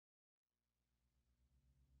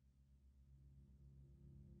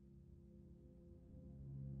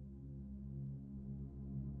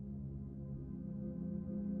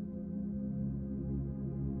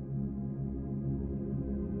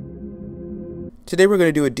Today we're going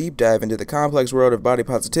to do a deep dive into the complex world of body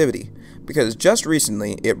positivity, because just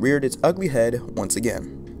recently it reared its ugly head once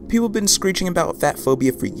again. People have been screeching about fat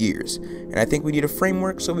phobia for years, and I think we need a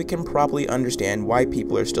framework so we can properly understand why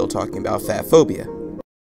people are still talking about fat phobia.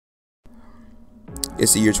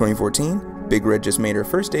 It's the year 2014, Big Red just made her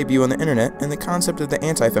first debut on the internet, and the concept of the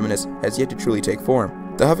anti-feminist has yet to truly take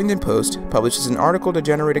form. The Huffington Post publishes an article to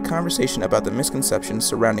generate a conversation about the misconceptions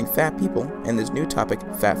surrounding fat people and this new topic,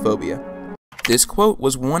 fat phobia. This quote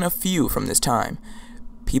was one of few from this time.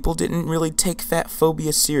 People didn't really take fat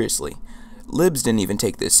phobia seriously. Libs didn't even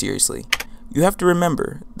take this seriously. You have to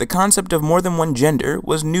remember, the concept of more than one gender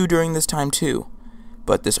was new during this time too.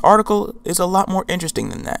 But this article is a lot more interesting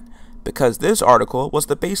than that, because this article was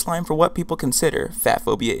the baseline for what people consider fat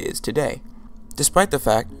phobia is today. Despite the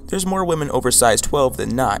fact there's more women over size 12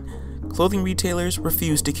 than not, clothing retailers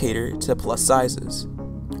refuse to cater to plus sizes.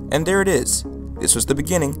 And there it is. This was the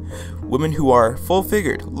beginning. Women who are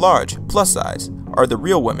full-figured, large, plus size are the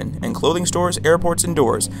real women, and clothing stores, airports, and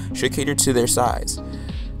doors should cater to their size.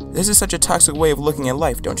 This is such a toxic way of looking at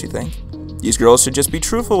life, don't you think? These girls should just be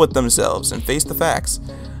truthful with themselves and face the facts.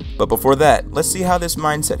 But before that, let's see how this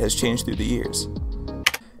mindset has changed through the years.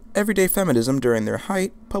 Everyday Feminism, during their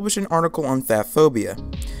height, published an article on fat phobia.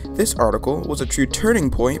 This article was a true turning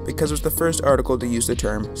point because it was the first article to use the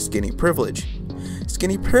term skinny privilege.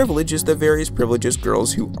 Skinny privilege is the various privileges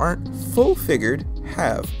girls who aren't full-figured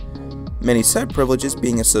have, many said privileges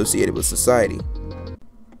being associated with society.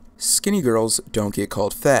 Skinny girls don't get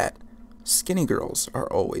called fat. Skinny girls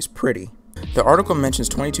are always pretty. The article mentions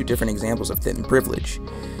 22 different examples of thin privilege,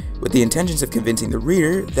 with the intentions of convincing the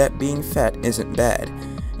reader that being fat isn't bad,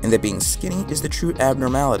 and that being skinny is the true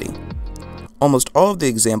abnormality. Almost all of the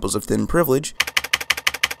examples of thin privilege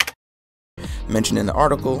mentioned in the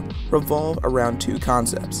article revolve around two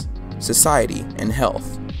concepts: society and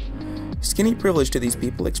health. Skinny privilege to these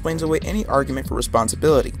people explains away any argument for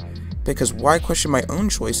responsibility, because why question my own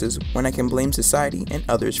choices when I can blame society and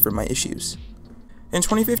others for my issues? In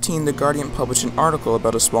 2015, The Guardian published an article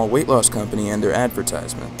about a small weight loss company and their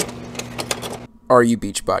advertisement. Are you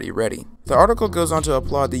Beachbody ready? The article goes on to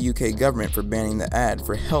applaud the UK government for banning the ad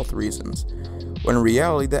for health reasons, when in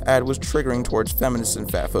reality the ad was triggering towards feminists and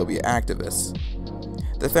fat phobia activists.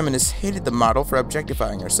 The feminists hated the model for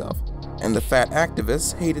objectifying herself, and the fat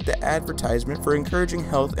activists hated the advertisement for encouraging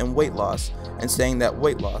health and weight loss and saying that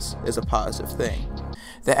weight loss is a positive thing.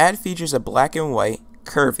 The ad features a black and white,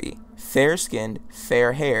 curvy, fair-skinned,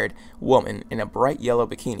 fair-haired woman in a bright yellow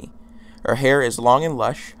bikini. Her hair is long and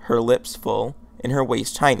lush, her lips full, and her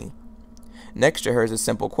waist tiny. Next to her is a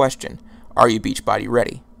simple question: are you Beachbody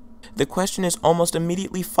ready? The question is almost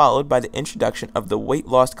immediately followed by the introduction of the weight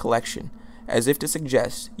loss collection, as if to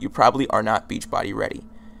suggest you probably are not Beachbody ready,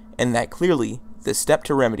 and that clearly the step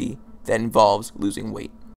to remedy that involves losing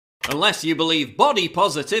weight. Unless you believe body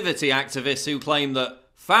positivity activists who claim that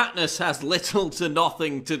fatness has little to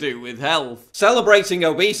nothing to do with health. Celebrating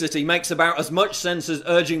obesity makes about as much sense as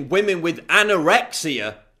urging women with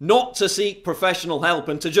anorexia not to seek professional help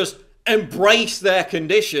and to just embrace their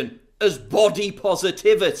condition as body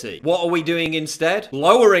positivity. What are we doing instead?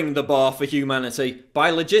 Lowering the bar for humanity by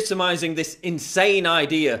legitimizing this insane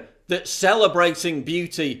idea that celebrating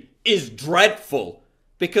beauty is dreadful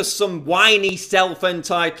because some whiny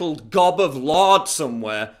self-entitled gob of lard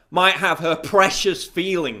somewhere might have her precious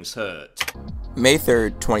feelings hurt. May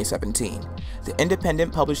 3rd, 2017. The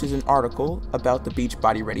Independent publishes an article about the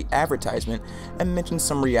Beachbody Ready advertisement and mentions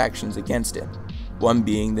some reactions against it. One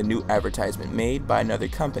being the new advertisement made by another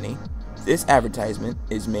company. This advertisement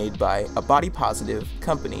is made by a body-positive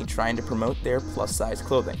company trying to promote their plus-size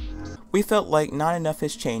clothing. We felt like not enough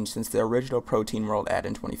has changed since the original Protein World ad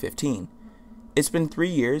in 2015. It's been 3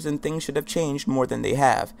 years and things should have changed more than they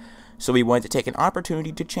have, so we wanted to take an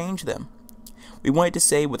opportunity to change them. We wanted to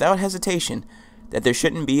say without hesitation that there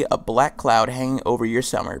shouldn't be a black cloud hanging over your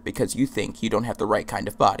summer because you think you don't have the right kind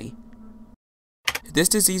of body. This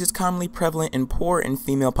disease is commonly prevalent in poor and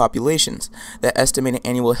female populations. The estimated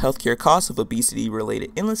annual healthcare cost of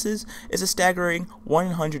obesity-related illnesses is a staggering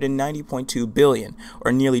 $190.2 billion,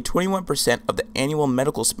 or nearly 21% of the annual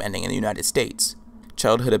medical spending in the United States.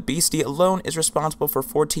 Childhood obesity alone is responsible for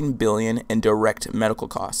 $14 billion in direct medical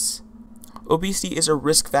costs. Obesity is a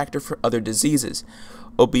risk factor for other diseases.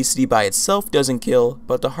 Obesity by itself doesn't kill,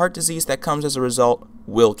 but the heart disease that comes as a result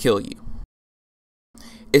will kill you.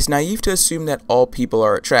 It's naive to assume that all people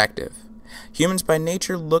are attractive. Humans by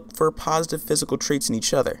nature look for positive physical traits in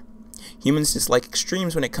each other. Humans dislike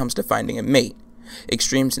extremes when it comes to finding a mate.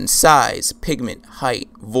 Extremes in size, pigment, height,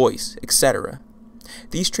 voice, etc.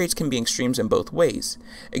 These traits can be extremes in both ways: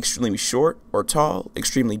 extremely short or tall,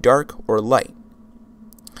 extremely dark or light.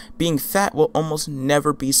 Being fat will almost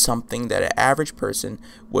never be something that an average person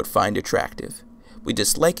would find attractive. We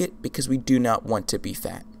dislike it because we do not want to be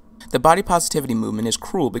fat. The body positivity movement is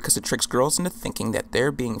cruel because it tricks girls into thinking that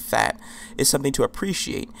their being fat is something to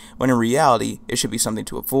appreciate, when in reality, it should be something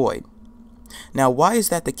to avoid. Now, why is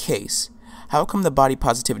that the case? How come the body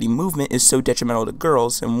positivity movement is so detrimental to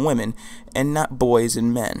girls and women and not boys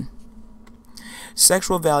and men?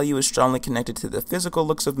 Sexual value is strongly connected to the physical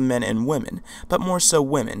looks of men and women, but more so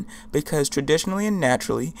women, because traditionally and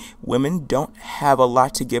naturally, women don't have a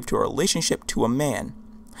lot to give to a relationship to a man.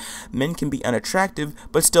 Men can be unattractive,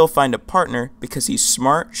 but still find a partner because he's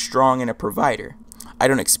smart, strong, and a provider. I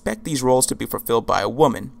don't expect these roles to be fulfilled by a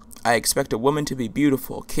woman. I expect a woman to be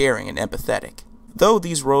beautiful, caring, and empathetic. Though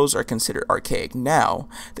these roles are considered archaic now,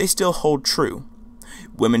 they still hold true.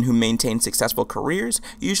 Women who maintain successful careers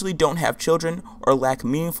usually don't have children or lack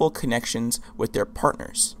meaningful connections with their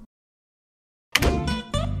partners.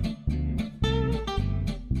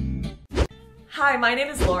 Hi, my name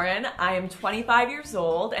is Lauren. I am 25 years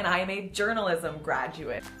old and I am a journalism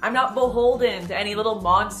graduate. I'm not beholden to any little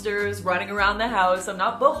monsters running around the house. I'm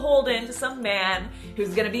not beholden to some man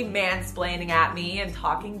who's gonna be mansplaining at me and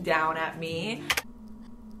talking down at me.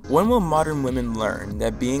 When will modern women learn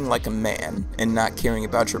that being like a man and not caring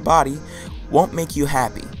about your body won't make you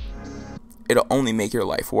happy? It'll only make your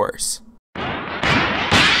life worse.